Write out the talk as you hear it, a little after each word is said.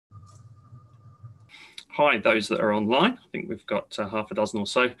hi, those that are online. I think we've got half a dozen or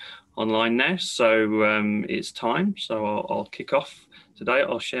so online now, so it's time. So I'll kick off today.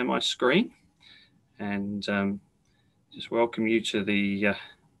 I'll share my screen and just welcome you to the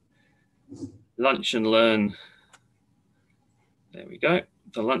Lunch and Learn. There we go.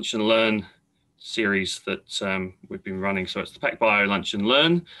 The Lunch and Learn series that we've been running. So it's the PacBio Lunch and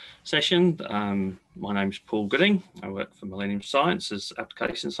Learn session. My name's Paul Gooding. I work for Millennium Science as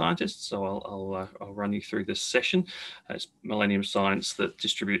application scientist. So I'll run you through this session. It's Millennium Science that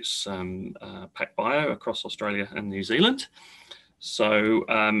distributes PacBio across Australia and New Zealand. So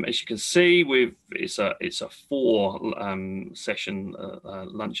as you can see, it's a four session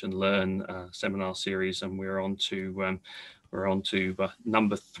lunch and learn seminar series, and we're on to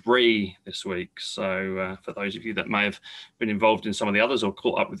number 3 this week. So for those of you that may have been involved in some of the others or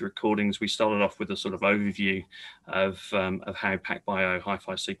caught up with recordings, we started off with a sort of overview of how PacBio HiFi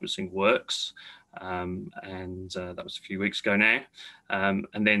sequencing works. And that was a few weeks ago now.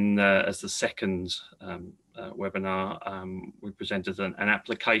 And then as the second webinar, we presented an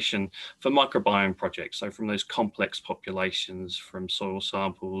application for microbiome projects. So from those complex populations, from soil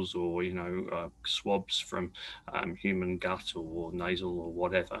samples or swabs from human gut or nasal or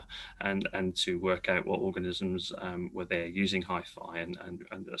whatever, and to work out what organisms were there using HiFi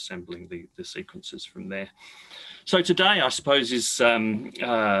and assembling the sequences from there. So today, I suppose, is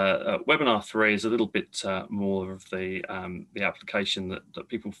webinar 3 is a little bit more of the application that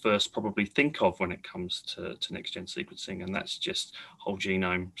people first probably think of when it comes to next-gen sequencing, and that's just whole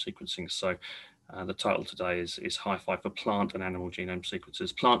genome sequencing. So the title today is HiFi for plant and animal genome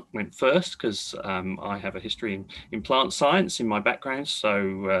sequences. Plant went first because I have a history in plant science in my background,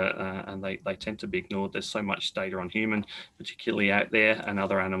 so and they tend to be ignored. There's so much data on human, particularly out there, and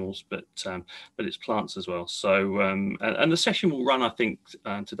other animals, but it's plants as well. So and the session will run, I think,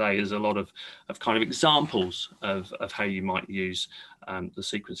 today is a lot of kind of examples of how you might use the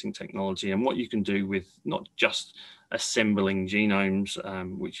sequencing technology and what you can do with not just assembling genomes,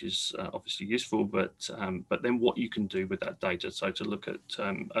 which is obviously useful, but then what you can do with that data. So to look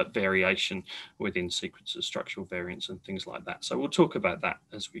at variation within sequences, structural variants and things like that. So we'll talk about that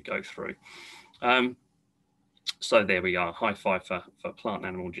as we go through. So there we are, HiFi for plant and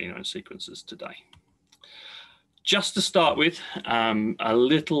animal genome sequences today. Just to start with, a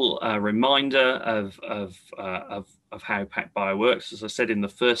little reminder of how PacBio works. As I said in the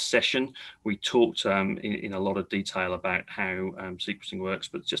first session, we talked in a lot of detail about how sequencing works,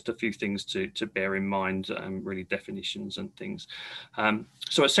 but just a few things to bear in mind, really definitions and things.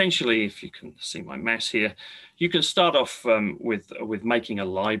 So essentially, if you can see my mouse here, you can start off with making a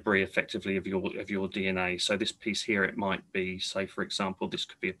library effectively of your DNA. So this piece here, it might be, say, for example, this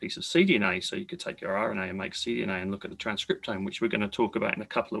could be a piece of cDNA. So you could take your RNA and make cDNA and look at the transcriptome, which we're going to talk about in a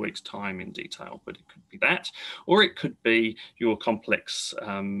couple of weeks' time in detail. But it could be that, or it could be your complex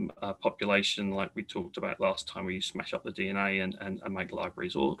population, like we talked about last time, where you smash up the DNA and make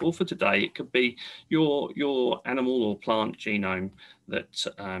libraries. Or for today, it could be your animal or plant genome that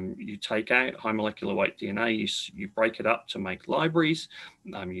you take out, high molecular weight DNA, you break it up to make libraries,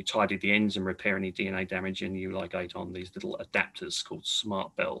 you tidy the ends and repair any DNA damage, and you ligate on these little adapters called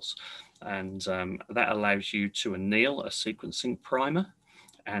smart bells. And that allows you to anneal a sequencing primer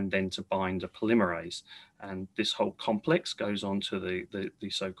and then to bind a polymerase. And this whole complex goes on to the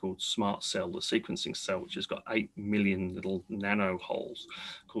so-called smart cell, the sequencing cell, which has got 8 million little nano holes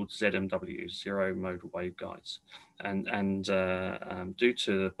called ZMW, zero mode waveguides. And due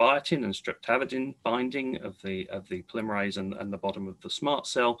to the biotin and streptavidin binding of the polymerase and the bottom of the smart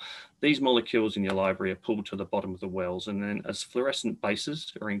cell, these molecules in your library are pulled to the bottom of the wells, and then as fluorescent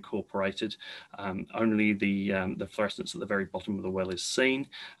bases are incorporated, only the fluorescence at the very bottom of the well is seen,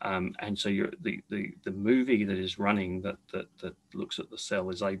 and so the movie that is running that looks at the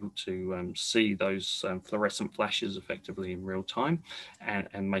cell is able to see those fluorescent flashes effectively in real time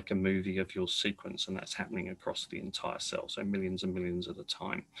and make a movie of your sequence, and that's happening across the entire cell, so millions and millions at a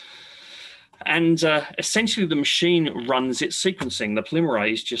time. And essentially the machine runs its sequencing. The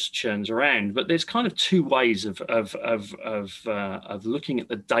polymerase just churns around, but there's kind of two ways of looking at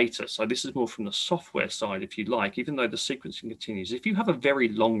the data. So this is more from the software side, if you like, even though the sequencing continues. If you have a very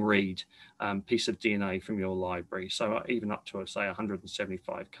long read piece of DNA from your library, so even up to, say,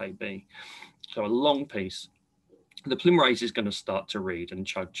 175 KB, so a long piece, the polymerase is going to start to read and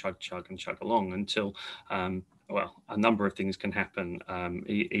chug, chug, chug, and chug along until well, a number of things can happen.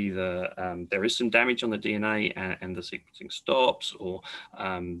 Either there is some damage on the DNA and the sequencing stops, or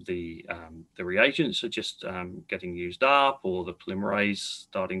the reagents are just getting used up, or the polymerase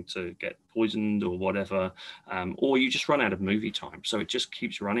starting to get poisoned or whatever, or you just run out of movie time. So it just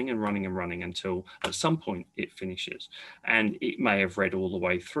keeps running and running and running until at some point it finishes. And it may have read all the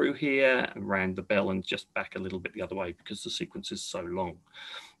way through here and rang the bell and just back a little bit the other way because the sequence is so long.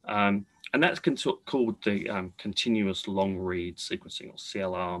 And that's called the continuous long read sequencing, or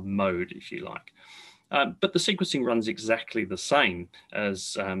CLR mode, if you like. But the sequencing runs exactly the same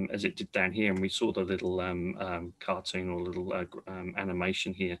as it did down here, and we saw the little cartoon or little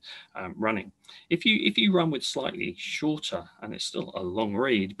animation here running. If you run with slightly shorter, and it's still a long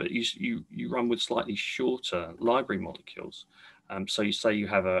read, but you run with slightly shorter library molecules. So you say you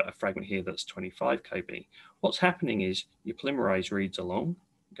have a fragment here that's 25 kb. What's happening is your polymerase reads along,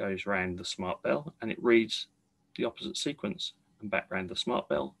 goes around the smart bell, and it reads the opposite sequence and back around the smart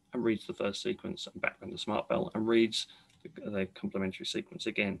bell and reads the first sequence and back around the smart bell and reads the complementary sequence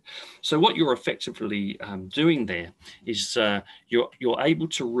again. So what you're effectively doing there is you're able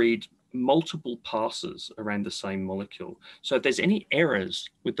to read multiple passes around the same molecule. So if there's any errors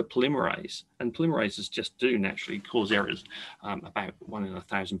with the polymerase, and polymerases just do naturally cause errors, about 1 in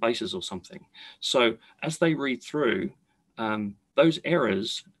 1,000 bases or something. So as they read through, those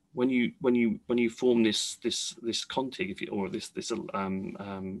errors, when you form this contig, or this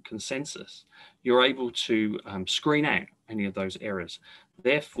consensus, you're able to screen out any of those errors.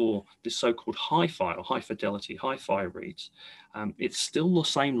 Therefore, this so-called HiFi or high fidelity HiFi reads, it's still the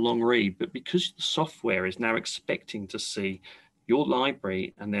same long read, but because the software is now expecting to see your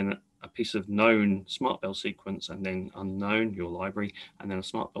library and then a piece of known smart bell sequence and then unknown your library and then a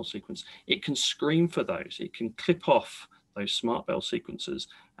smart bell sequence, it can screen for those. It can clip off those smart bell sequences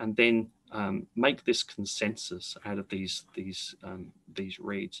and then make this consensus out of these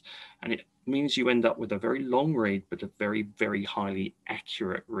reads. And it means you end up with a very long read, but a very, very highly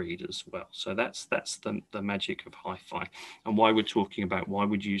accurate read as well. So that's the magic of HiFi, and why we're talking about why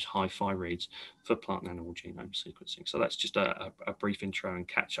we'd use HiFi reads for plant and animal genome sequencing. So that's just a brief intro and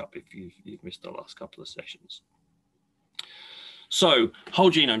catch up if you've missed the last couple of sessions. So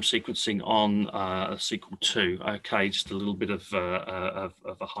whole genome sequencing on Sequel 2. Okay, just a little bit of a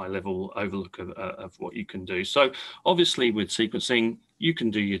high-level overlook of what you can do. So obviously with sequencing, you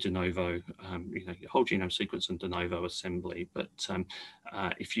can do your de novo, your whole genome sequence and de novo assembly. But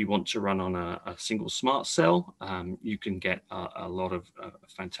if you want to run on a single smart cell, you can get a lot of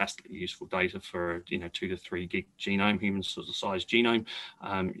fantastically useful data for 2 to 3 gig genome, human sort of size genome.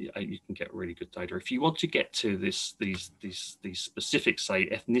 You can get really good data. If you want to get to these specific, say,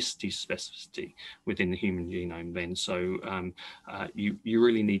 ethnicity specificity within the human genome, then you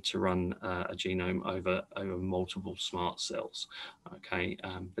really need to run a genome over multiple smart cells. Okay,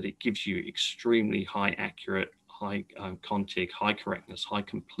 but it gives you extremely high accurate, high contig, high correctness, high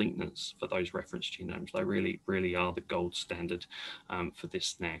completeness for those reference genomes. They really are the gold standard for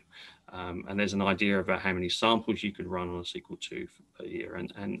this now. And there's an idea about how many samples you could run on a Sequel 2 per year.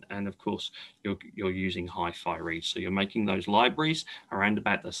 And of course, you're using HiFi reads. So you're making those libraries around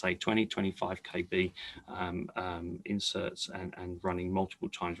about, let's say, 20, 25 kb inserts and running multiple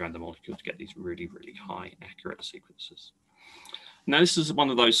times around the molecule to get these really, really high accurate sequences. Now, this is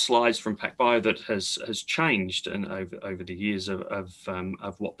one of those slides from PacBio that has changed over the years of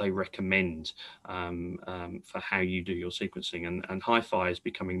what they recommend for how you do your sequencing, and HiFi is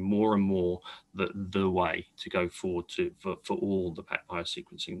becoming more and more the way to go forward for all the PacBio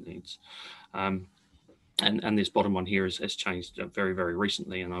sequencing needs. And this bottom one here has changed very, very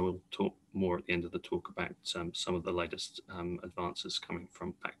recently, and I will talk more at the end of the talk about some of the latest advances coming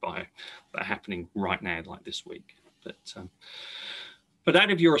from PacBio that are happening right now, like this week. But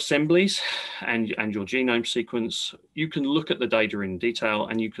out of your assemblies and your genome sequence, you can look at the data in detail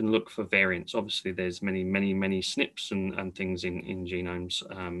and you can look for variants. Obviously, there's many SNPs and things in genomes.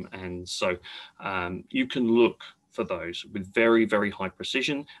 And so you can look for those with very, very high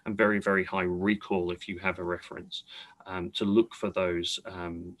precision and very, very high recall if you have a reference. To look for those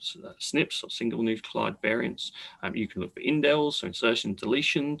SNPs or single nucleotide variants. You can look for indels, so insertion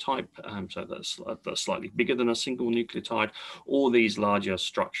deletion type, so that's slightly bigger than a single nucleotide, or these larger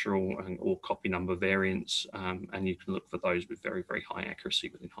structural or copy number variants, and you can look for those with very, very high accuracy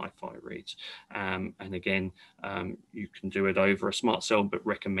within HiFi reads. And again, you can do it over a smart cell, but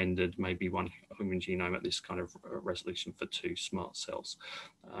recommended maybe one human genome at this kind of resolution for 2 smart cells.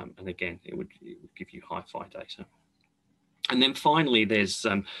 And again, it would give you HiFi data. And then finally, there's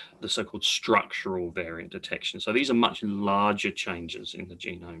the so-called structural variant detection. So these are much larger changes in the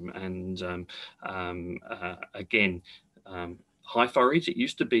genome. And again, HiFi reads, it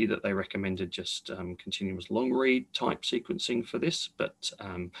used to be that they recommended just continuous long read type sequencing for this, but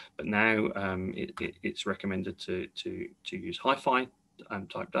now it's recommended to use HiFi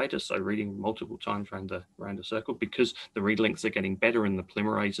type data, so reading multiple times around a circle, because the read lengths are getting better and the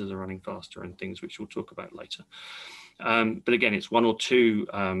polymerases are running faster and things which we'll talk about later. But again, it's 1 or 2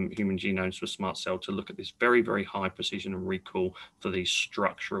 human genomes for SMRT Cell to look at this very, very high precision and recall for these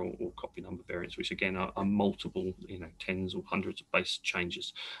structural or copy number variants, which again are multiple, tens or hundreds of base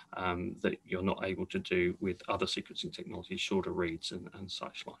changes that you're not able to do with other sequencing technologies, shorter reads and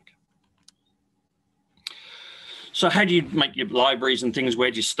such like. So how do you make your libraries and things?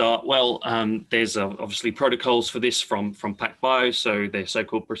 Where do you start? Well, there's obviously protocols for this from PacBio. So they're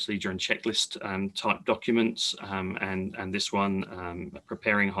so-called procedure and checklist type documents. And this one,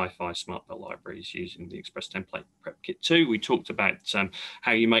 preparing HiFi SMRT libraries using the Express Template Prep Kit 2. We talked about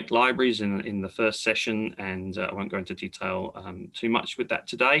how you make libraries in the first session, and I won't go into detail too much with that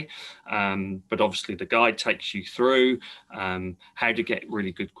today. But obviously the guide takes you through how to get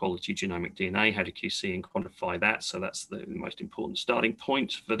really good quality genomic DNA, how to QC and quantify that. So that's the most important starting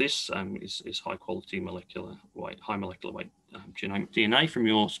point for this, is high quality molecular weight, high molecular weight genomic DNA from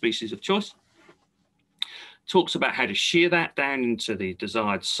your species of choice. Talks about how to shear that down into the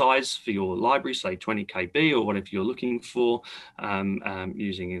desired size for your library, say 20 KB or whatever you're looking for,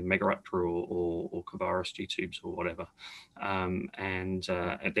 using a megaruptor or Cavaris G-tubes or whatever. And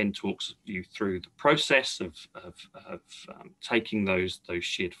it then talks you through the process of taking those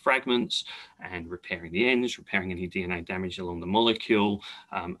sheared fragments and repairing the ends, repairing any DNA damage along the molecule,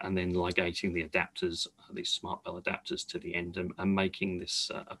 and then ligating the adapters, these SMRTbell adapters to the end, and making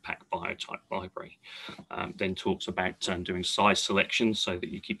this a PacBio type library. Then talks about doing size selection so that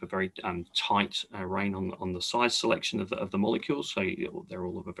you keep a very tight rein on the size selection of the molecules. So they're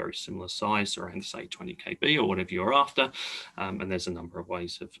all of a very similar size, around say 20 KB or whatever you're after. And there's a number of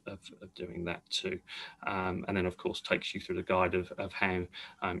ways of doing that too. And then of course takes you through the guide of how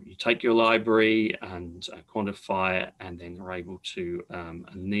you take your library and quantify it, and then are able to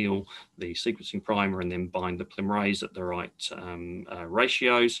anneal the sequencing primer and then bind the polymerase at the right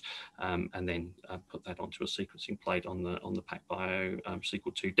ratios, and then put that onto a sequencing plate on the PacBio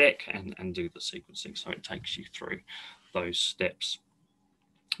Sequel 2 deck and do the sequencing. So it takes you through those steps.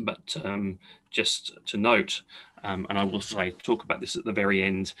 But just to note, and I will say, talk about this at the very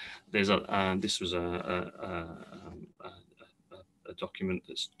end, there's this was a document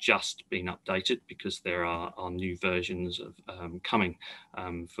that's just been updated because there are new versions of coming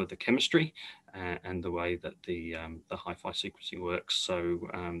for the chemistry and the way that the HiFi sequencing works. So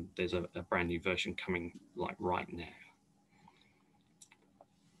there's a brand new version coming like right now.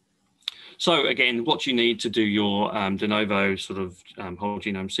 So again, what you need to do your de novo sort of whole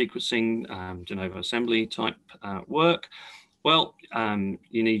genome sequencing, de novo assembly type work. Well,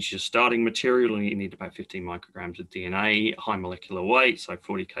 you need your starting material, and you need about 15 micrograms of DNA, high molecular weight, so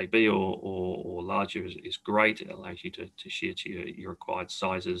 40 KB or larger is great. It allows you to shear to your required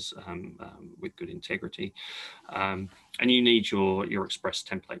sizes with good integrity. And you need your Express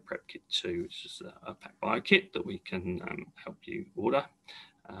Template Prep Kit 2, which is a PacBio kit that we can help you order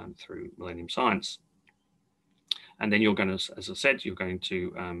through Millennium Science. And then you're going to, as I said, you're going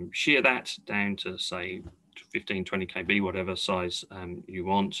to shear that down to say 15, 20 KB, whatever size you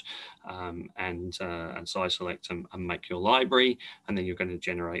want, and size select and make your library. And then you're going to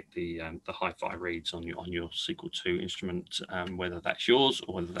generate the HiFi reads on your Sequel 2 instrument, whether that's yours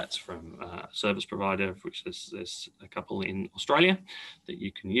or whether that's from a service provider, of which there's a couple in Australia that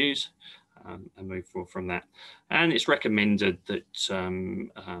you can use. And move forward from that. And it's recommended that,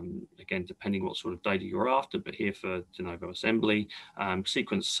 again, depending what sort of data you're after, but here for de novo assembly,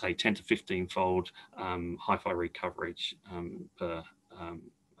 sequence, say, 10 to 15-fold HiFi read coverage per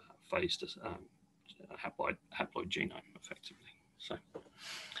phased haploid genome, effectively. So,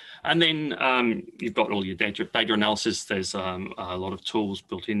 and then you've got all your data analysis. There's a lot of tools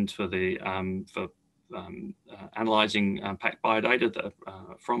built in for the analyzing PacBio data that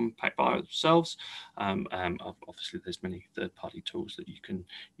are from PacBio themselves. Obviously, there's many third-party tools that you can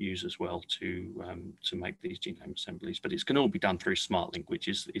use as well to make these genome assemblies, but it can all be done through SMRTlink, which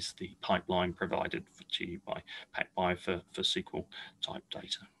is the pipeline provided to you by PacBio for Sequel type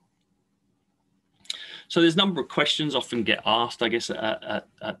data. So there's a number of questions often get asked, I guess,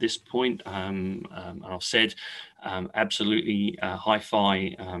 at this point. And I've said Absolutely,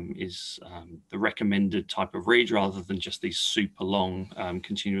 HiFi is the recommended type of read rather than just these super long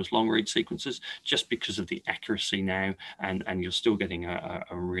continuous long read sequences, just because of the accuracy now, and you're still getting a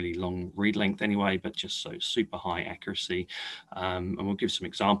really long read length anyway, but just so super high accuracy. And we'll give some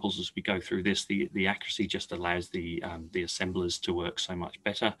examples as we go through this. The accuracy just allows the assemblers to work so much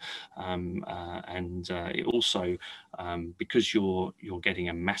better, and it also, because you're getting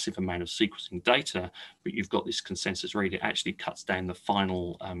a massive amount of sequencing data, but you've got this consensus read, it actually cuts down the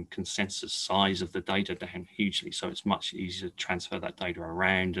final consensus size of the data down hugely. So it's much easier to transfer that data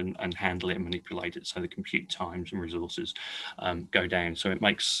around and handle it and manipulate it. So the compute times and resources go down. So it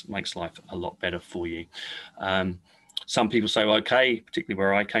makes life a lot better for you. Some people say, well, okay, particularly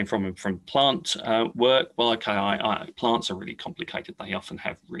where I came from plant work, well, okay, plants are really complicated. They often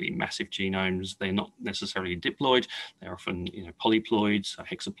have really massive genomes. They're not necessarily diploid. They're often, polyploid, so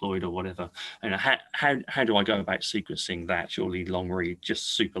hexaploid or whatever. And how do I go about sequencing that? Surely long read,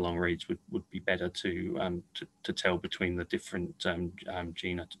 just super long reads would be better to tell between the different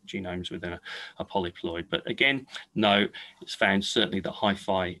genomes within a polyploid. But again, no, it's found certainly that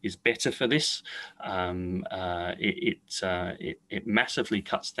HiFi is better for this. It massively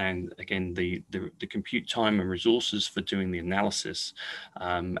cuts down, again, the compute time and resources for doing the analysis,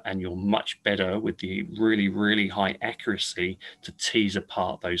 and you're much better with the really high accuracy to tease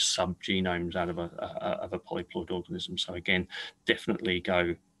apart those subgenomes out of a polyploid organism. So again, definitely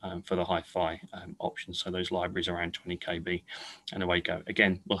go for the HiFi option. So those libraries around 20 KB, and away you go.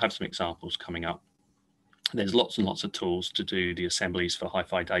 Again, we'll have some examples coming up. There's lots and lots of tools to do the assemblies for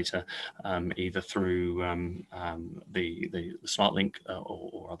HiFi data, either through the SmartLink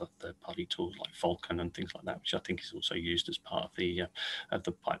or other third-party tools like Falcon and things like that, which I think is also used as part of the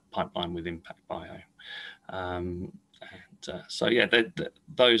pipeline within PacBio. So yeah,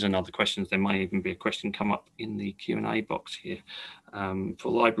 those and other questions. There may even be a question come up in the Q&A box here. For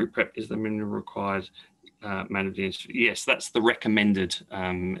library prep, is the minimum required amount of DNA? Yes, that's the recommended,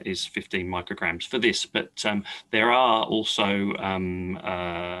 is 15 micrograms for this, but there are also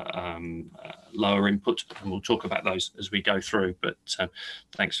lower input, and we'll talk about those as we go through. But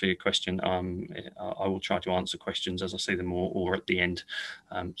thanks for your question. I will try to answer questions as I see them, or at the end,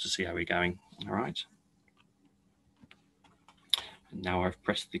 to see how we're going. All right. Now I've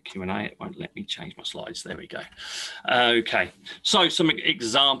pressed the Q&A, it won't let me change my slides. There we go. Okay, so some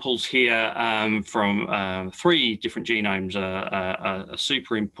examples here from 3 different genomes. A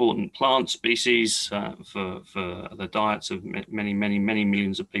super important plant species for the diets of many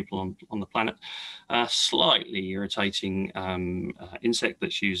millions of people on the planet. Slightly irritating insect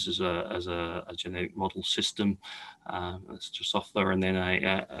that's used as a genetic model system. That's Drosophila, and then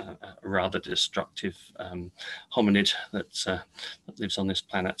a rather destructive hominid that lives on this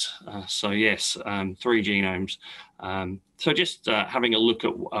planet. So yes, 3 genomes. So just having a look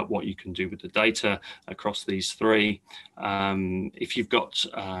at what you can do with the data across these 3. If you've got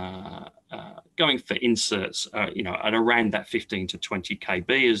going for inserts, at around that 15 to 20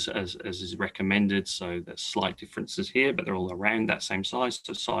 KB as is recommended. So there's slight differences here, but they're all around that same size.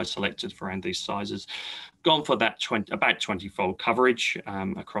 So size selected for around these sizes. Gone for that about 20-fold coverage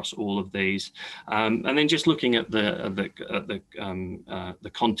across all of these, and then just looking at the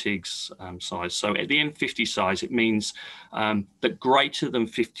contigs size. So at the M50 size, it means that greater than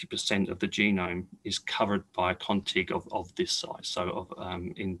 50% of the genome is covered by a contig of this size. So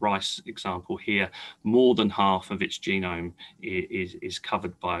in Rice example here, more than half of its genome is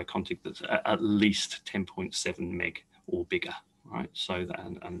covered by a contig that's at least 10.7 meg or bigger. Right, so that,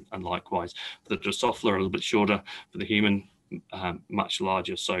 and likewise for the Drosophila, a little bit shorter. For the human, much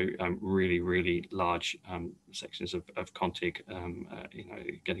larger. So really large sections of contig,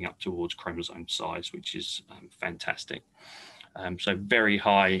 getting up towards chromosome size, which is fantastic. So very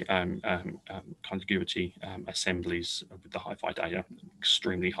high contiguity assemblies with the HiFi data,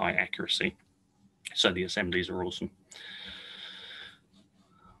 extremely high accuracy. So the assemblies are awesome.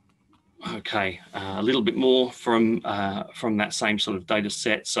 Okay, a little bit more from that same sort of data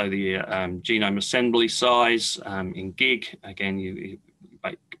set. So the genome assembly size in gig, again, you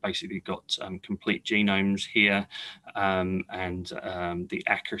basically got complete genomes here, and the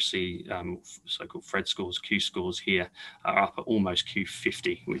accuracy, so-called Phred scores, Q scores here, are up at almost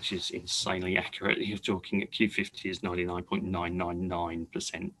Q50, which is insanely accurate. You're talking at Q50 is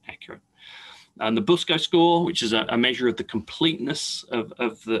 99.999% accurate. And the Busco score, which is a measure of the completeness of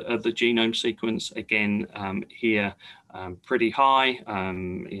the genome sequence, again here pretty high,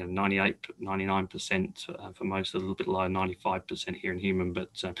 98, 99% for most, a little bit lower, 95% here in human,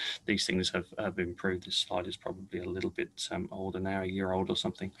 but these things have improved. This slide is probably a little bit older now, a year old or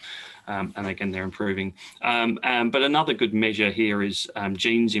something. And again, they're improving. But another good measure here is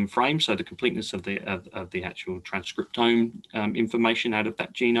genes in frame, so the completeness of the actual transcriptome information out of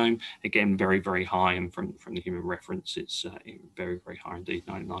that genome. Again, very, very high, and from the human reference, it's very, very high indeed,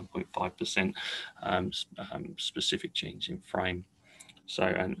 99.5% specific genes in frame. So,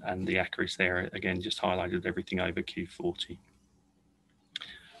 and the accuracy there, again, just highlighted everything over Q40.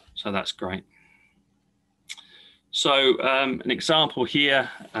 So that's great. So an example here,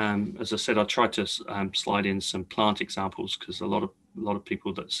 as I said, I tried to slide in some plant examples because a lot of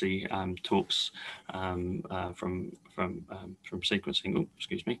people that see talks from sequencing, oh,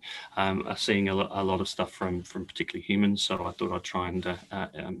 excuse me, are seeing a lot of stuff from particularly humans. So I thought I'd try and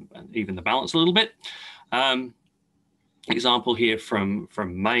even the balance a little bit. Example here from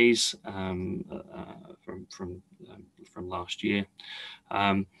maize from last year.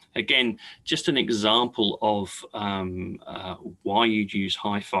 Again, just an example of why you'd use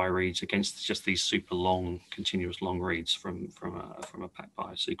HiFi reads against just these super long, continuous long reads from a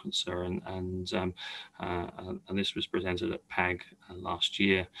PacBio sequencer, and this was presented at PAG last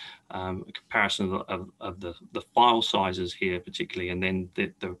year. A comparison of the file sizes here, particularly, and then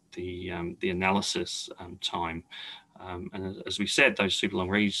the analysis time. And as we said, those super long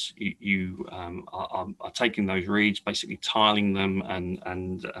reads, you are taking those reads, basically tiling them, and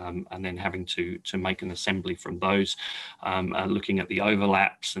then having to make an assembly from those, looking at the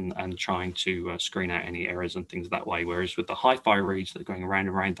overlaps and trying to screen out any errors and things that way. Whereas with the HiFi reads that are going around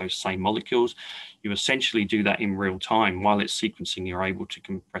and around those same molecules, you essentially do that in real time. While it's sequencing, you're able to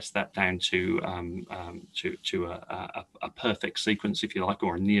compress that down to a perfect sequence, if you like,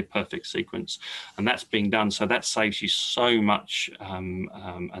 or a near perfect sequence, and that's being done. So that saves you so much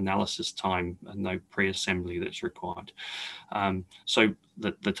analysis time and no pre-assembly that's required. So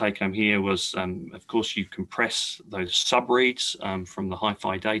the take home here was, of course, you compress those sub-reads from the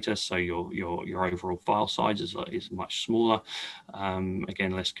HiFi data, so your overall file size is much smaller.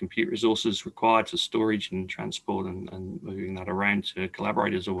 Again, less compute resources required for storage and transport and moving that around to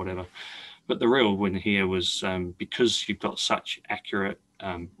collaborators or whatever. But the real win here was because you've got such accurate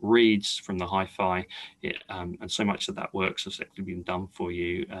reads from the HiFi, and so much of that work's effectively been done for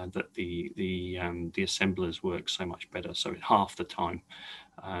you, that the assemblers work so much better. So in half the time,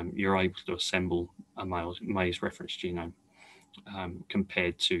 you're able to assemble a maize reference genome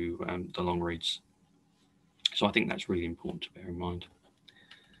compared to the long reads. So I think that's really important to bear in mind.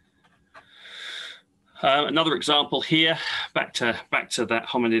 Another example here, back to that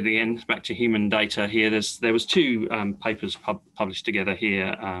hominid again, back to human data here. There was two papers published together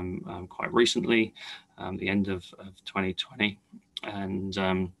here quite recently, the end of 2020,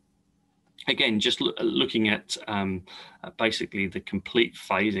 and again, just looking at basically the complete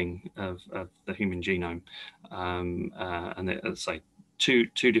phasing of the human genome, and let's say two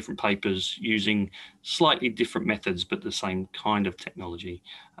different papers using slightly different methods, but the same kind of technology,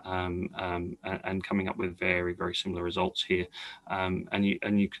 and coming up with very, very similar results here. And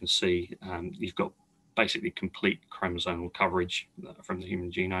you can see you've got basically complete chromosomal coverage from the human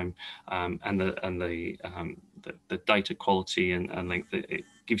genome, and the data quality and length. It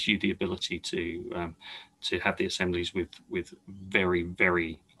gives you the ability to have the assemblies with very,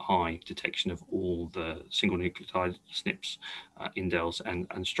 very high detection of all the single nucleotide SNPs, indels,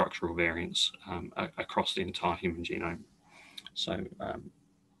 and structural variants across the entire human genome. So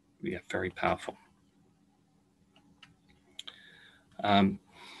yeah, very powerful.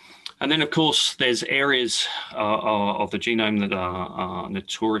 And then, of course, there's areas of the genome that are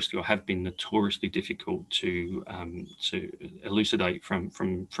notoriously, or have been notoriously, difficult to elucidate from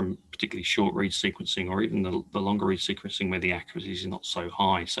particularly short read sequencing, or even the longer read sequencing where the accuracy is not so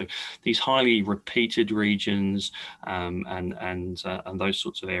high. So these highly repeated regions and those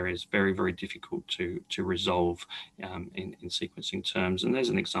sorts of areas, very, very difficult to resolve in sequencing terms. And there's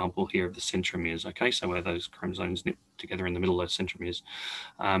an example here of the centromeres. Okay, so where those chromosomes nip together in the middle of those centromeres.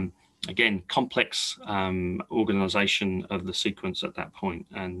 Again, complex organization of the sequence at that point.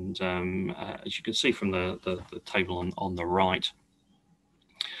 And as you can see from the table on the right,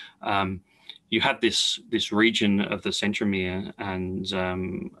 you had this region of the centromere, and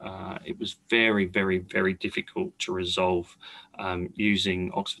it was very, very, very difficult to resolve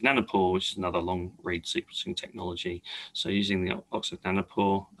using Oxford Nanopore, which is another long read sequencing technology. So using the Oxford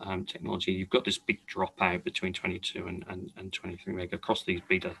Nanopore technology, you've got this big dropout between 22 and 23 meg across these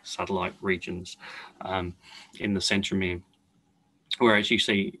beta satellite regions in the centromere. Whereas you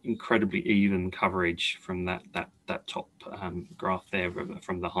see incredibly even coverage from that top graph there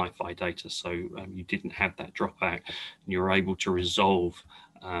from the HiFi data. So you didn't have that dropout, and you were able to resolve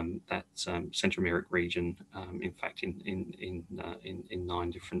that centromeric region, in fact, in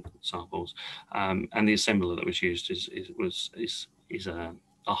 9 different samples. And the assembler that was used is a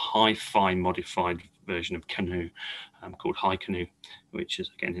HiFi modified version of Canoe called HiCanoe, which is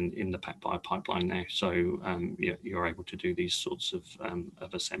again in the PacBio pipeline now. So you're able to do these sorts of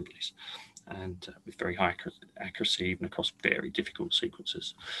assemblies, and with very high accuracy, even across very difficult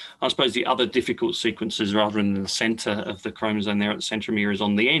sequences. I suppose the other difficult sequences, rather than the center of the chromosome there at the centromere, is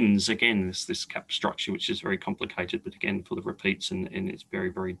on the ends. Again, this cap structure, which is very complicated, but again, full of repeats, and it's very,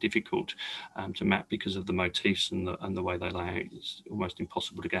 very difficult to map because of the motifs and the way they lay out. It's almost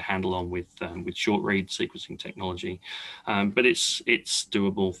impossible to get a handle on with short read sequencing technology, but it's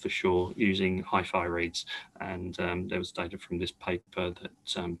doable for sure using HiFi reads. And there was data from this paper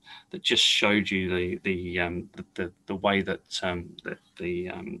that just showed you the way that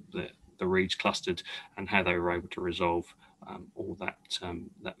the reads clustered and how they were able to resolve all that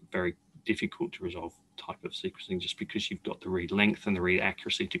very difficult to resolve type of sequencing, just because you've got the read length and the read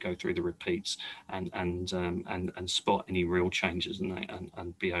accuracy to go through the repeats and spot any real changes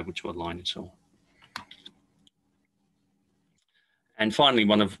and be able to align it all. And finally,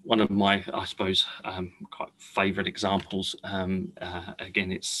 one of my, I suppose, quite favourite examples.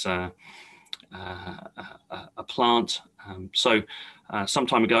 Again, it's a plant. Some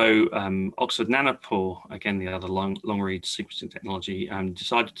time ago, Oxford Nanopore, again the other long read sequencing technology,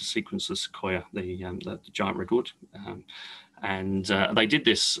 decided to sequence the sequoia, the giant redwood. And they did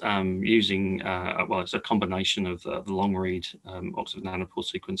this using, well, it's a combination of the long read Oxford Nanopore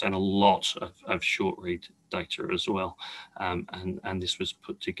sequence and a lot of short read data as well. And this was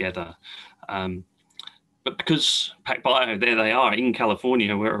put together. But because PacBio, there they are in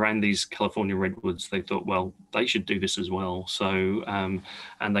California, we're around these California redwoods, they thought, well, they should do this as well. So,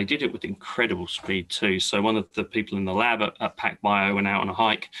 and they did it with incredible speed too. So one of the people in the lab at PacBio went out on a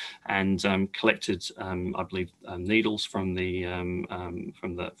hike and collected, I believe, needles from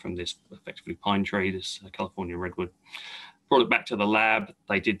from this effectively pine tree, this California redwood. Brought it back to the lab.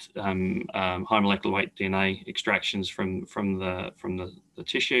 They did high molecular weight DNA extractions from the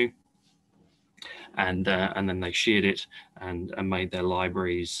tissue. And then they sheared it and made their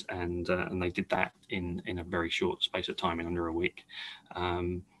libraries, and they did that in a very short space of time, in under a week.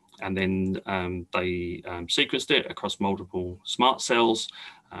 And then they sequenced it across multiple SMART cells,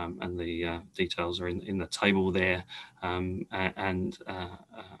 and the details are in the table there, and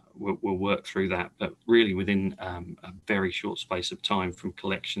we'll work through that. But really within a very short space of time from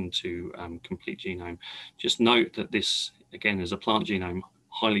collection to complete genome. Just note that this, again, is a plant genome,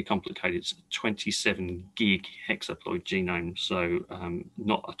 highly complicated. It's a 27 gig hexaploid genome, so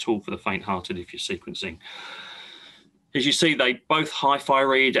not at all for the faint-hearted if you're sequencing. As you see, they both HiFi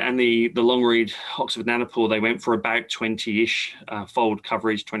read and the long read Oxford Nanopore, they went for about 20-ish fold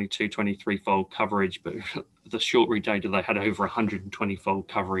coverage, 22, 23-fold coverage, but the short read data, they had over 120-fold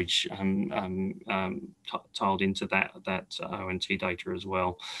coverage tiled into that ONT data as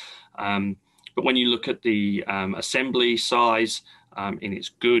well. But when you look at the assembly size, and it's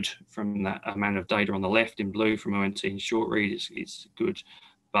good from that amount of data on the left in blue from ONT and short read, it's good,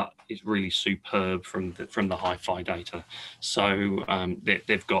 but it's really superb from the HiFi data. So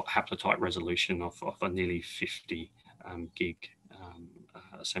they've got haplotype resolution of a nearly 50 gig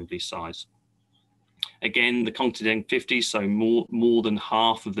assembly size. Again, the contig 50, so more than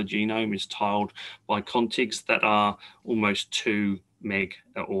half of the genome is tiled by contigs that are almost 2 meg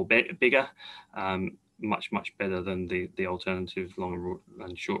or bigger. Much better than the alternative long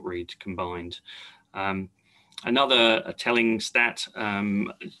and short read combined. Another telling stat,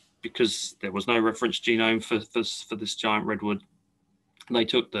 because there was no reference genome for this giant redwood, they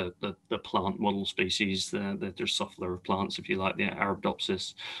took the plant model species, the Drosophila of plants, if you like, the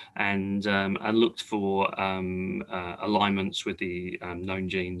Arabidopsis, and looked for alignments with the known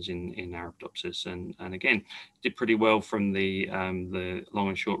genes in Arabidopsis, and again did pretty well from the long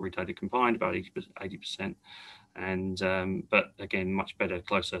and short read data combined, about 80%, and but again much better,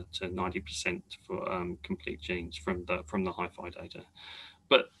 closer to 90% for complete genes from the HiFi data.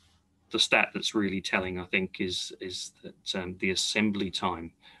 But the stat that's really telling, I think, is that the assembly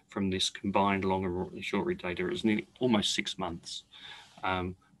time from this combined long and short read data is nearly almost 6 months.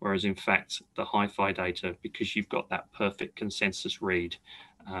 Whereas in fact, the HiFi data, because you've got that perfect consensus read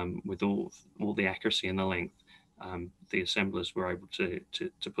with all the accuracy and the length, the assemblers were able to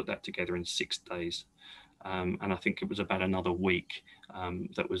put that together in 6 days. and I think it was about another week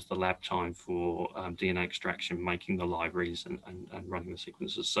that was the lab time for DNA extraction, making the libraries and running the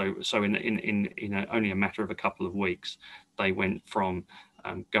sequences. So in only a matter of a couple of weeks, they went from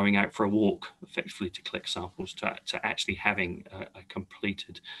going out for a walk effectively to collect samples to actually having a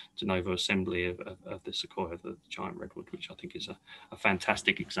completed de novo assembly of the sequoia, the giant redwood, which I think is a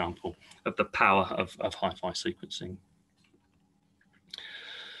fantastic example of the power of HiFi sequencing.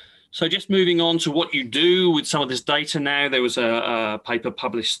 So just moving on to what you do with some of this data now, there was a paper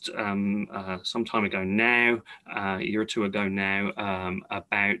published some time ago now, a year or two ago now,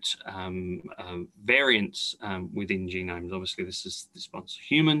 about variants within genomes. Obviously, this one's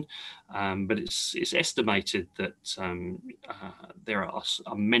human, but it's estimated that there are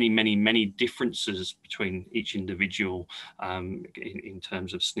many differences between each individual in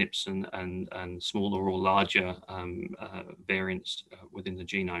terms of SNPs and smaller or larger variants within the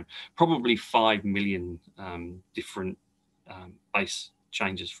genome. Probably 5 million different base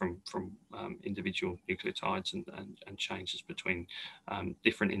changes from individual nucleotides and changes between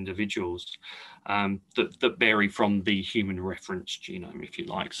different individuals that vary from the human reference genome, if you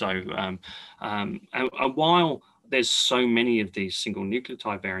like. So and while there's so many of these single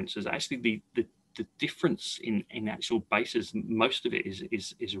nucleotide variants, there's actually the difference in actual bases, most of it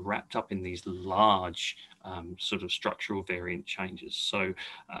is wrapped up in these large sort of structural variant changes. So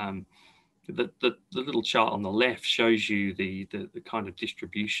the little chart on the left shows you the kind of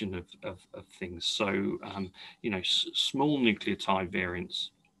distribution of things. So small nucleotide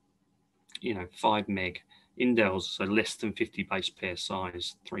variants, 5 meg, indels, so less than 50 base pair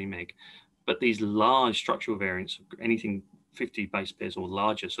size, 3 meg. But these large structural variants, anything 50 base pairs or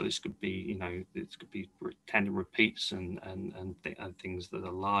larger, so this could be, this could be tandem repeats and things that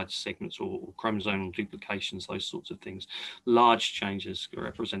are large segments or chromosomal duplications, those sorts of things. Large changes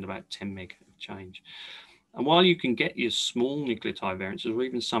represent about 10 meg of change. And while you can get your small nucleotide variants, or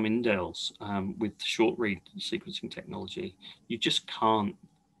even some indels with short read sequencing technology, you just can't.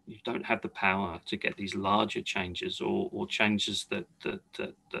 You don't have the power to get these larger changes or changes that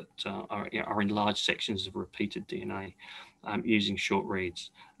are in large sections of repeated DNA using short reads.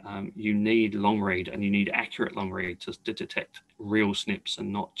 You need long read, and you need accurate long read to detect real SNPs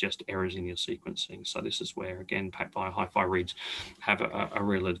and not just errors in your sequencing. So this is where, again, PacBio HiFi reads have a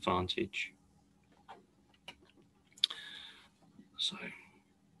real advantage. So,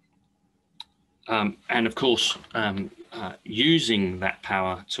 and of course, using that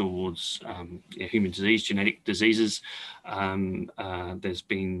power towards human disease, genetic diseases, there's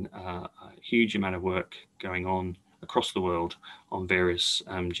been a huge amount of work going on across the world on various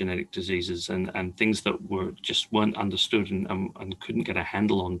genetic diseases and things that weren't understood and couldn't get a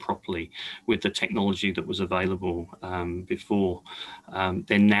handle on properly with the technology that was available before.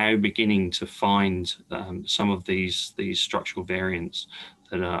 They're now beginning to find some of these structural variants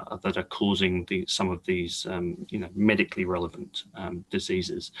that are causing some of these medically relevant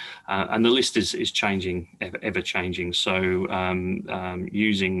diseases, and the list is changing, ever changing. So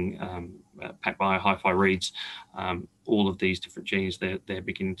using PacBio HiFi reads all of these different genes, they're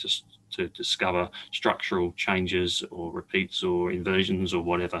beginning to discover structural changes or repeats or inversions or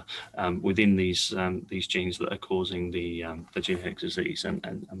whatever within these genes that are causing the genetic disease,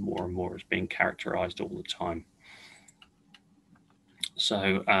 and more is being characterized all the time.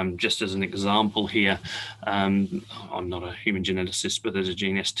 So just as an example here, I'm not a human geneticist, but there's a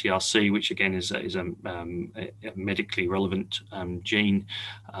gene STRC, which again is a medically relevant gene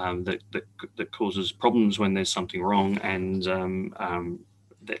that causes problems when there's something wrong, and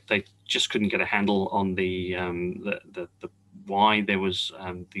they just couldn't get a handle on the why there was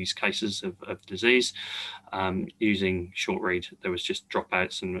these cases of disease. Using short read, there was just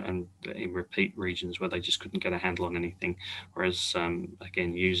dropouts and in repeat regions where they just couldn't get a handle on anything. Whereas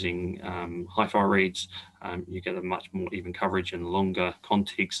again, using HiFi reads, you get a much more even coverage and longer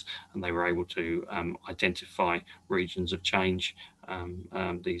contigs, and they were able to identify regions of change,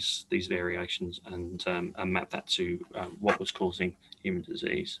 these variations, and map that to what was causing human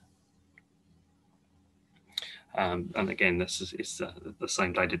disease. And again, this is the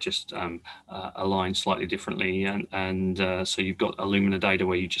same data, just aligned slightly differently, and so you've got Illumina data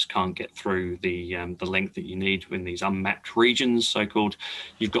where you just can't get through the length that you need in these unmapped regions, so-called.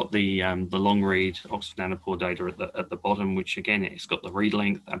 You've got the long read Oxford nanopore data at the bottom, which again, it's got the read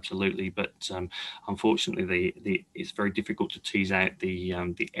length, absolutely, but unfortunately, it's very difficult to tease out the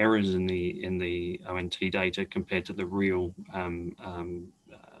errors in the ONT data compared to the real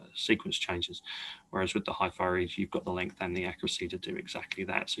sequence changes. Whereas with the HiFi reads, you've got the length and the accuracy to do exactly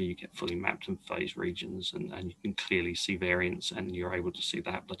that. So you get fully mapped and phased regions, and you can clearly see variants, and you're able to see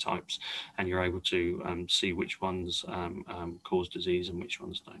the haplotypes, and you're able to see which ones cause disease and which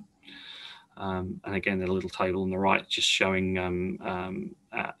ones don't. And again, a little table on the right just showing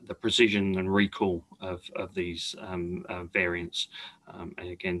the precision and recall of these variants. And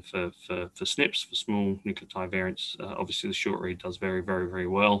again, for SNPs, for small nucleotide variants, obviously the short read does very, very, very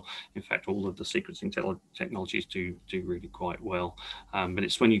well. In fact, all of the sequencing technologies do really quite well. But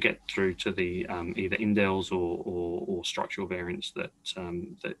it's when you get through to the either indels or structural variants that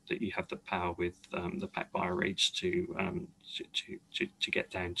that you have the power with the PacBio reads to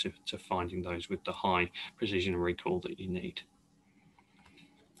get down to finding those with the high precision and recall that you need.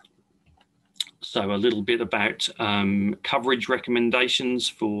 So a little bit about coverage recommendations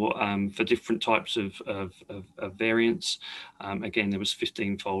for different types of variants. Again, there was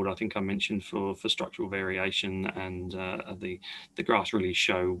 15-fold, I think I mentioned, for structural variation, and the graphs really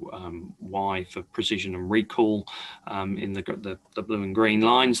show why for precision and recall in the blue and green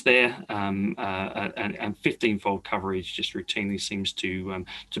lines there, and 15-fold coverage just routinely seems to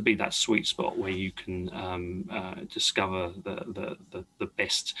be that sweet spot where you can discover the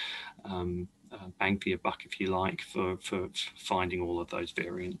best bang for your buck, if you like, for finding all of those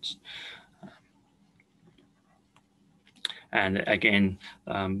variants. And again,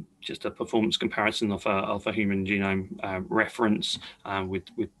 just a performance comparison of a human genome reference with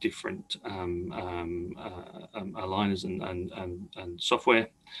different aligners and software.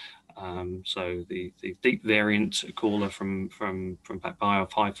 So the deep variant caller from PacBio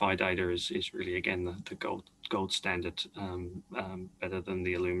HiFi data is really, again, the gold standard, better than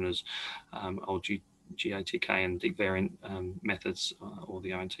the Illumina's old GATK and deep variant methods, or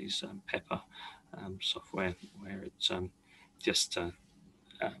the ONT's Pepper software, where it just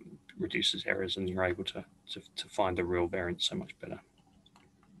reduces errors, and you're able to find the real variant so much better.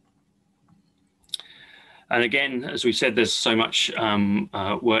 And again, as we said, there's so much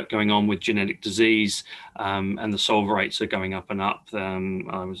work going on with genetic disease, and the solve rates are going up and up.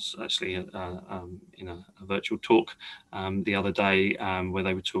 I was actually in a virtual talk the other day where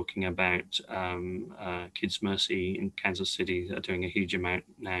they were talking about Kids Mercy in Kansas City. They're doing a huge amount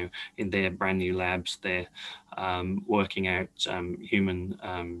now in their brand new labs. They're working out human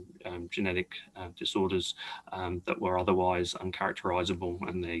genetic disorders that were otherwise uncharacterizable,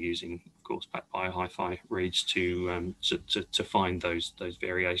 and they're using, of course, PacBio HiFi reads to find those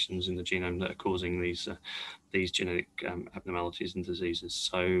variations in the genome that are causing these genetic abnormalities and diseases.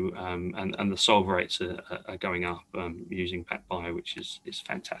 So and the solve rates are going up using PacBio, which is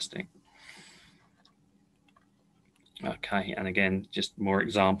fantastic. Okay, and again, just more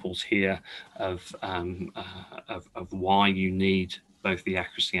examples here of why you need both the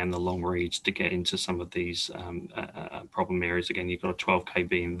accuracy and the long reads to get into some of these problem areas. Again, you've got a 12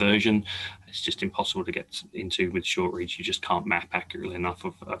 kb inversion. It's just impossible to get into with short reads. You just can't map accurately enough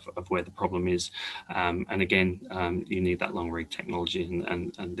of where the problem is. And again, you need that long read technology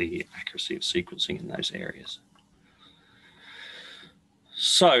and the accuracy of sequencing in those areas.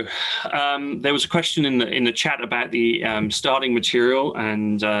 So there was a question in the chat about the starting material,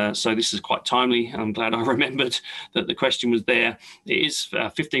 and so this is quite timely. I'm glad I remembered that the question was there. It is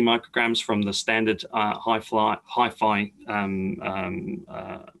 15 micrograms from the standard HiFi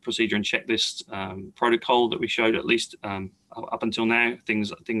procedure and checklist protocol that we showed, at least up until now.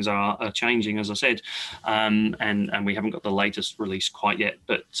 Things are changing, as I said, and we haven't got the latest release quite yet.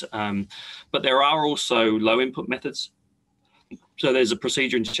 But there are also low input methods. So there's a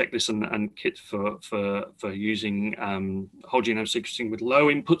procedure and checklist and kit for using whole genome sequencing with low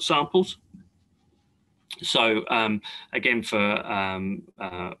input samples. So again, for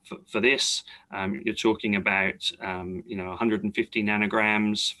this, you're talking about 150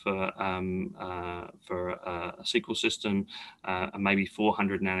 nanograms for a SQL system, and maybe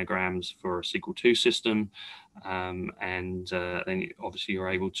 400 nanograms for a SQL2 system. And then obviously you're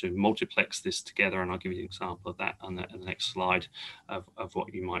able to multiplex this together, and I'll give you an example of that on the next slide of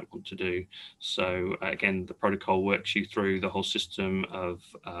what you might want to do. So again, the protocol works you through the whole system of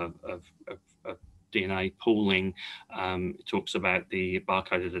DNA pooling. It talks about the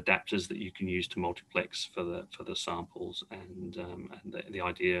barcoded adapters that you can use to multiplex for the samples, and the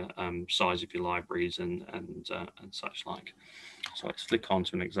idea size of your libraries and such like. So let's flick on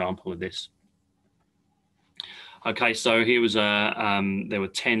to an example of this. Okay, so here was there were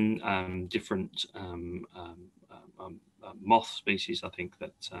 10 different moth species, I think,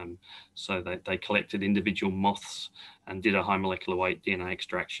 that so they collected individual moths and did a high molecular weight DNA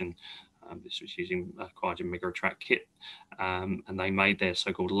extraction This was using quite a MegaTrack kit, and they made their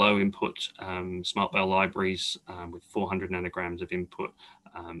so-called low input SmartBell libraries with 400 nanograms of input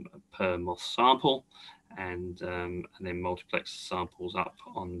per moth sample, and then multiplex the samples up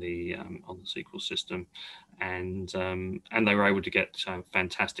on the SQL system, and they were able to get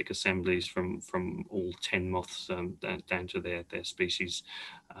fantastic assemblies from all 10 moths down to their species,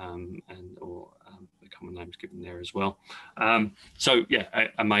 or the common names given there as well. So yeah,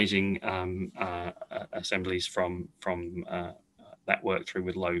 amazing assemblies from that work through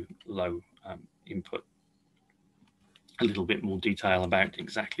with low input. A little bit more detail about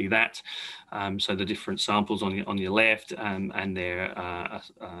exactly that. So the different samples on your left, and their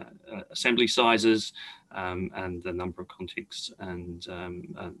assembly sizes, and the number of contigs, and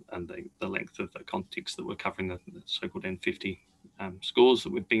the length of the contigs that we're covering, the so-called N50 scores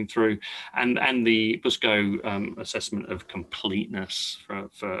that we've been through, and the BUSCO assessment of completeness for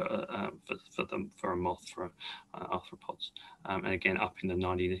a moth, for arthropods, and again up in the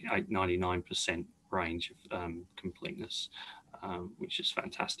 99% range of completeness, which is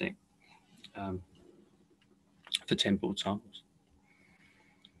fantastic for 10 pooled samples.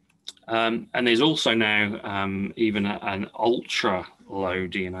 And there's also now even an ultra low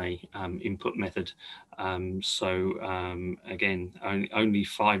DNA input method. Again, only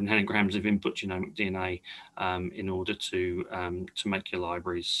 5 nanograms of input genomic DNA in order to make your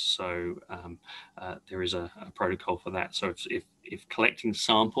libraries. So there is a protocol for that. So if collecting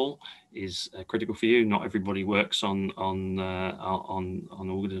sample is critical for you, not everybody works on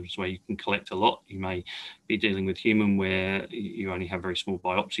organisms where you can collect a lot. You may be dealing with human where you only have very small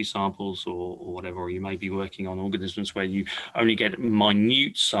biopsy samples or whatever, or you may be working on organisms where you only get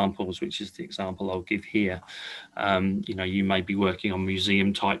minute samples, which is the example I'll give here. You know, you may be working on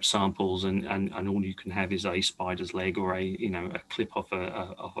museum type samples, and all you can have is a spider's leg or a clip off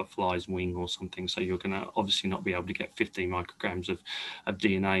a fly's wing or something. So you're going to obviously not be able to get 15 micrograms of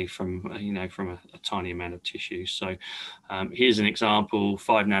DNA from a tiny amount of tissue. So here's an example: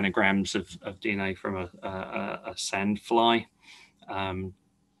 5 nanograms of DNA from a sand fly,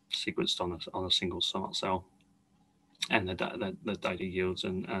 sequenced on a single smart cell, and the data yields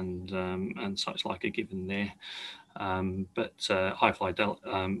and such like are given there. But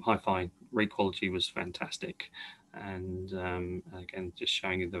HiFi read quality was fantastic, and again, just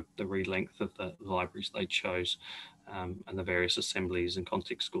showing you the read length of the libraries they chose, and the various assemblies and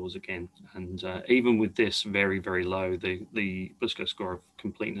context scores again. And even with this very, very low, the BUSCO score of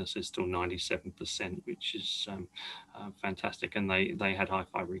completeness is still 97%, which is fantastic. And they had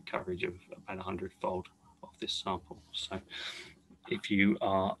HiFi read coverage of about 100-fold of this sample. So if you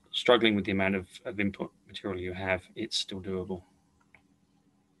are struggling with the amount of input material you have, it's still doable.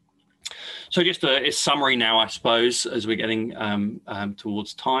 So just a summary now, I suppose, as we're getting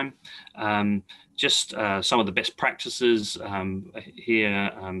towards time. Just some of the best practices here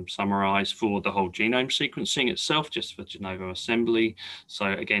summarized for the whole genome sequencing itself, just for de novo assembly. So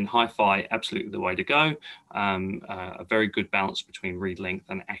again, HiFi, absolutely the way to go. A very good balance between read length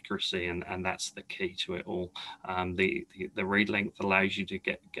and accuracy, and that's the key to it all. The read length allows you to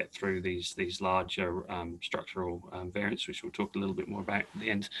get through these larger structural variants, which we'll talk a little bit more about at the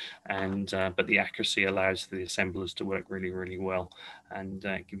end, and but the accuracy allows the assemblers to work really, really well and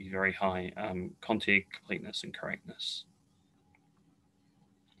give you very high contig, completeness, and correctness.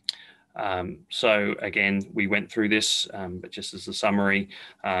 So again, we went through this, but just as a summary: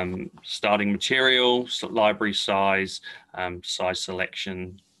 starting material, library size, size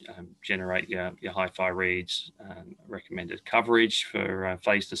selection, generate your HiFi reads, recommended coverage for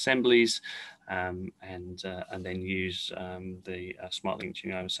phased assemblies, and then use the SmartLink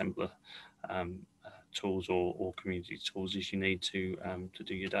Genome Assembler tools or community tools as you need to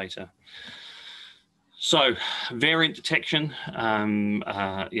do your data. So variant detection,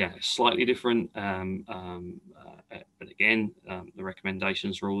 yeah, slightly different, but again, the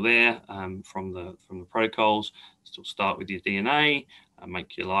recommendations are all there from the protocols. Still start with your DNA,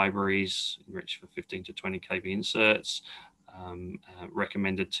 make your libraries, enrich for 15 to 20 kb inserts.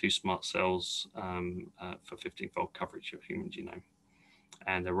 Recommended 2 smart cells for 15-fold coverage of human genome.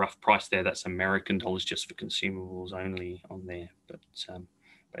 And the rough price there, that's American dollars just for consumables only on there. But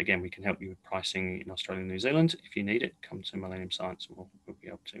again, we can help you with pricing in Australia and New Zealand. If you need it, come to Millennium Science and we'll be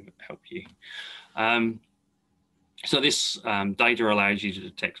able to help you. So this data allows you to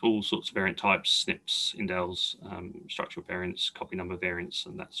detect all sorts of variant types, SNPs, indels, structural variants, copy number variants,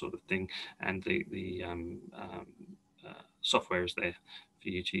 and that sort of thing. And the software is there for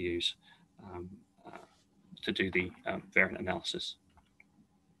you to use to do the variant analysis.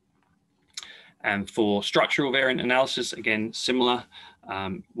 And for structural variant analysis, again, similar.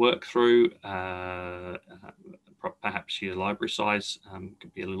 work through. Perhaps your library size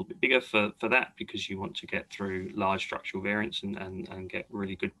could be a little bit bigger for that, because you want to get through large structural variants and get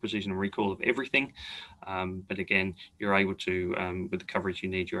really good precision and recall of everything. But again, you're able to, with the coverage you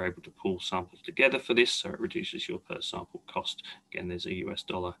need, you're able to pull samples together for this, so it reduces your per sample cost. Again, there's a US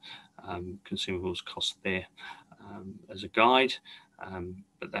dollar consumables cost there as a guide.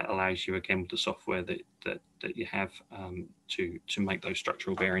 But that allows you, again, with the software that you have, to make those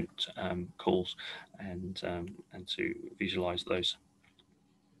structural variant calls and to visualize those.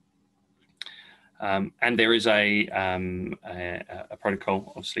 And there is a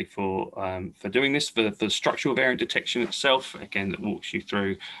protocol, obviously, for doing this, for the structural variant detection itself, again, that walks you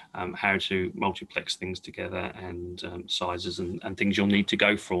through how to multiplex things together and sizes and things you'll need to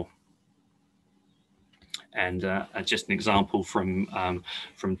go for. And just an example from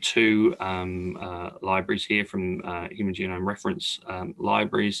two libraries here, from Human Genome Reference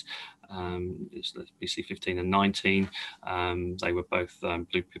libraries. It's BC 15 and 19. They were both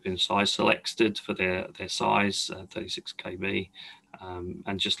blue pippin size selected for their size, 36 kb,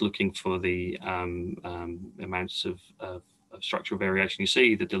 and just looking for the amounts of structural variation you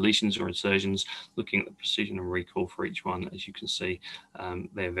see, the deletions or insertions, looking at the precision and recall for each one. As you can see,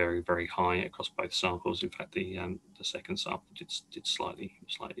 they're very, very high across both samples. In fact, the second sample did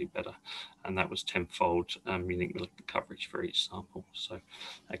slightly better, and that was 10-fold unique coverage for each sample. So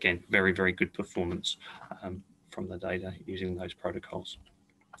again, very, very good performance from the data using those protocols.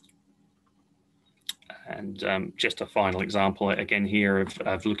 And just a final example again here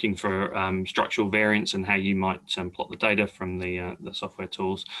of looking for structural variants and how you might plot the data from the software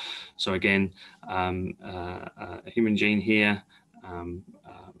tools. So again, a human gene here,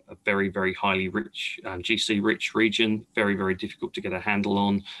 a very, very highly rich, GC rich region, very, very difficult to get a handle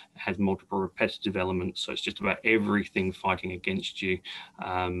on. It has multiple repetitive elements, so it's just about everything fighting against you,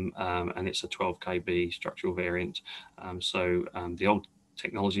 and it's a 12 kb structural variant. The old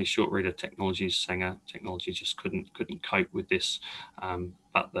technology, short reader technologies, Sanger technology, just couldn't cope with this,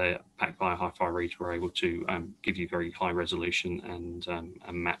 but the PacBio HiFi reads were able to give you very high resolution and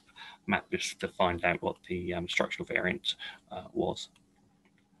map this to find out what the structural variant was.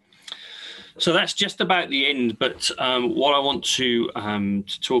 So that's just about the end, but what I want to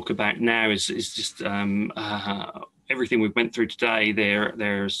talk about now is just everything we've went through today.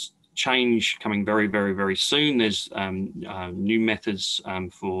 There's change coming very, very, very soon. There's new methods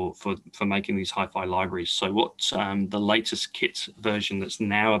for making these HiFi libraries. So what the latest kit version that's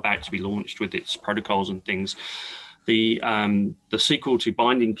now about to be launched with its protocols and things, the sequel to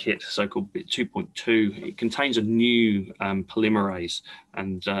binding kit, so-called bit 2.2, it contains a new polymerase,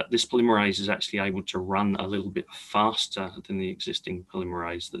 and this polymerase is actually able to run a little bit faster than the existing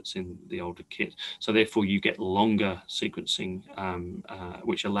polymerase that's in the older kit. So therefore you get longer sequencing,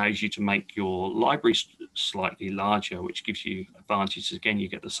 which allows you to make your library slightly larger, which gives you advantages. Again, you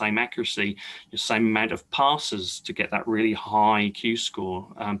get the same accuracy, the same amount of passes to get that really high Q score,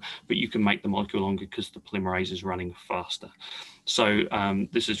 but you can make the molecule longer because the polymerase is running faster. So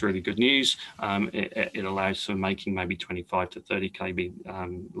this is really good news. It allows for making maybe 25 to 30 kb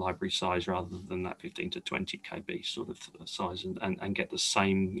library size rather than that 15 to 20 kb sort of size, and get the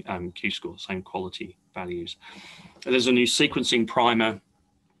same Q score, same quality values. There's a new sequencing primer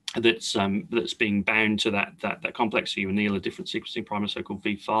that's being bound to that complex. So you anneal a different sequencing primer, so-called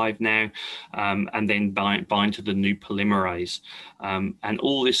V5 now, and then bind to the new polymerase, and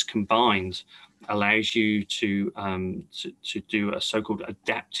all this combined allows you to do a so-called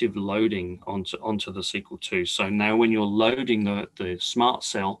adaptive loading onto the Sequel II. So now when you're loading the SMART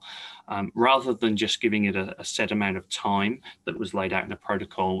cell, rather than just giving it a set amount of time that was laid out in a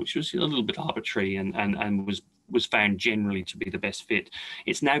protocol, which was a little bit arbitrary and was found generally to be the best fit,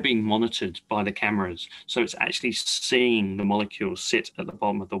 it's now being monitored by the cameras. So it's actually seeing the molecules sit at the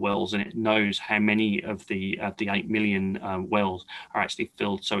bottom of the wells, and it knows how many of the 8 million wells are actually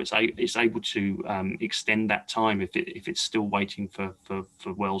filled. So it's able to extend that time if it's still waiting for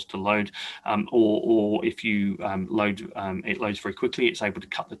wells to load, or if you it loads very quickly, it's able to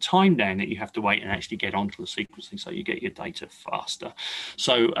cut the time down that you have to wait and actually get onto the sequencing, so you get your data faster.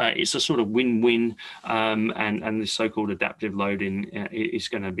 So it's a sort of win-win, and this so-called adaptive loading is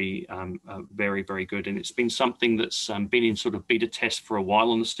going to be very, very good. And it's been something that's been in sort of beta test for a while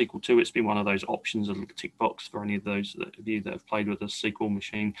on the Sequel II. It's been one of those options, a little tick box for any of those of you that have played with a Sequel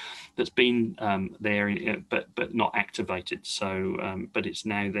machine, that's been there, but not activated. So, but it's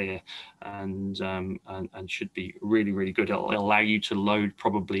now there, and should be really, really good. It'll allow you to load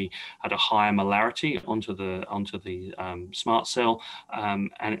probably at a higher molarity onto the SMART cell,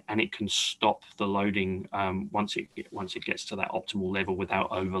 and it can stop the loading once it gets to that optimal level without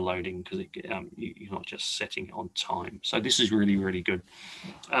overloading, because you're not just setting it on time. So this is really, really good.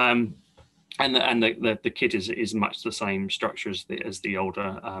 And the kit is much the same structure as the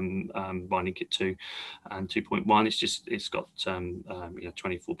older binding kit 2 and 2.1. It's got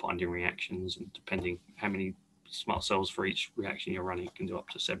 24 binding reactions, and depending how many smart cells for each reaction you're running, you can do up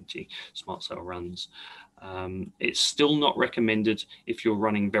to 70 smart cell runs. It's still not recommended if you're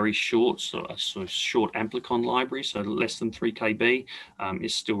running very short, so a sort of short amplicon library, so less than 3 KB.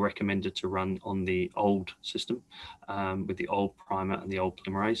 It's still recommended to run on the old system with the old primer and the old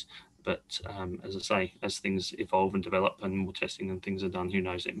polymerase. But as I say, as things evolve and develop and more testing and things are done, who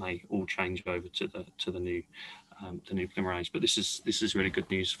knows, it may all change over to the new polymerase. But this is really good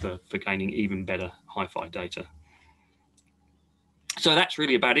news for gaining even better HiFi data. So that's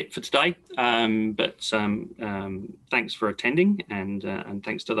really about it for today. Thanks for attending, and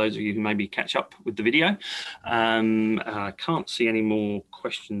thanks to those of you who maybe catch up with the video. I can't see any more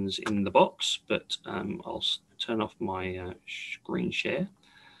questions in the box, but I'll turn off my screen share.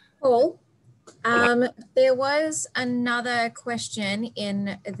 Paul, there was another question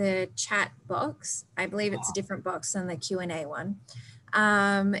in the chat box. I believe it's a different box than the Q&A one.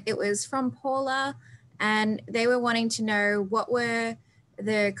 It was from Paula, and they were wanting to know what were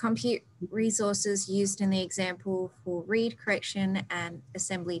the compute resources used in the example for read, correction, and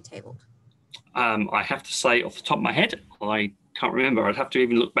assembly tabled. I have to say off the top of my head, I can't remember. I'd have to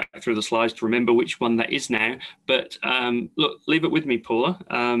even look back through the slides to remember which one that is now. But look, leave it with me, Paula,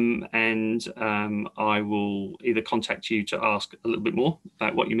 and I will either contact you to ask a little bit more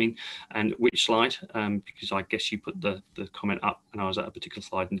about what you mean and which slide, because I guess you put the comment up and I was at a particular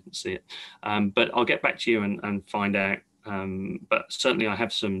slide and didn't see it. But I'll get back to you and find out. But certainly I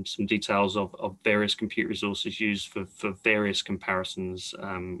have some details of various compute resources used for various comparisons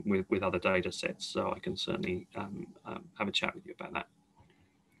with other data sets, so I can certainly have a chat with you about that.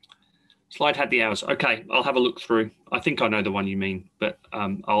 Slide had the hours. Okay, I'll have a look through. I think I know the one you mean, but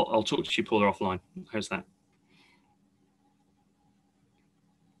I'll talk to you, Paula, offline. How's that?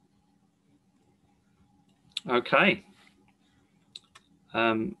 Okay.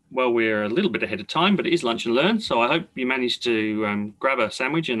 Well, we're a little bit ahead of time, but it is lunch and learn, so I hope you managed to grab a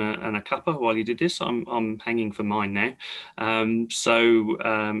sandwich and a cuppa while you did this. I'm hanging for mine now.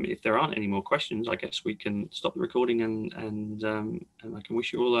 If there aren't any more questions, I guess we can stop the recording and I can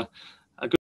wish you all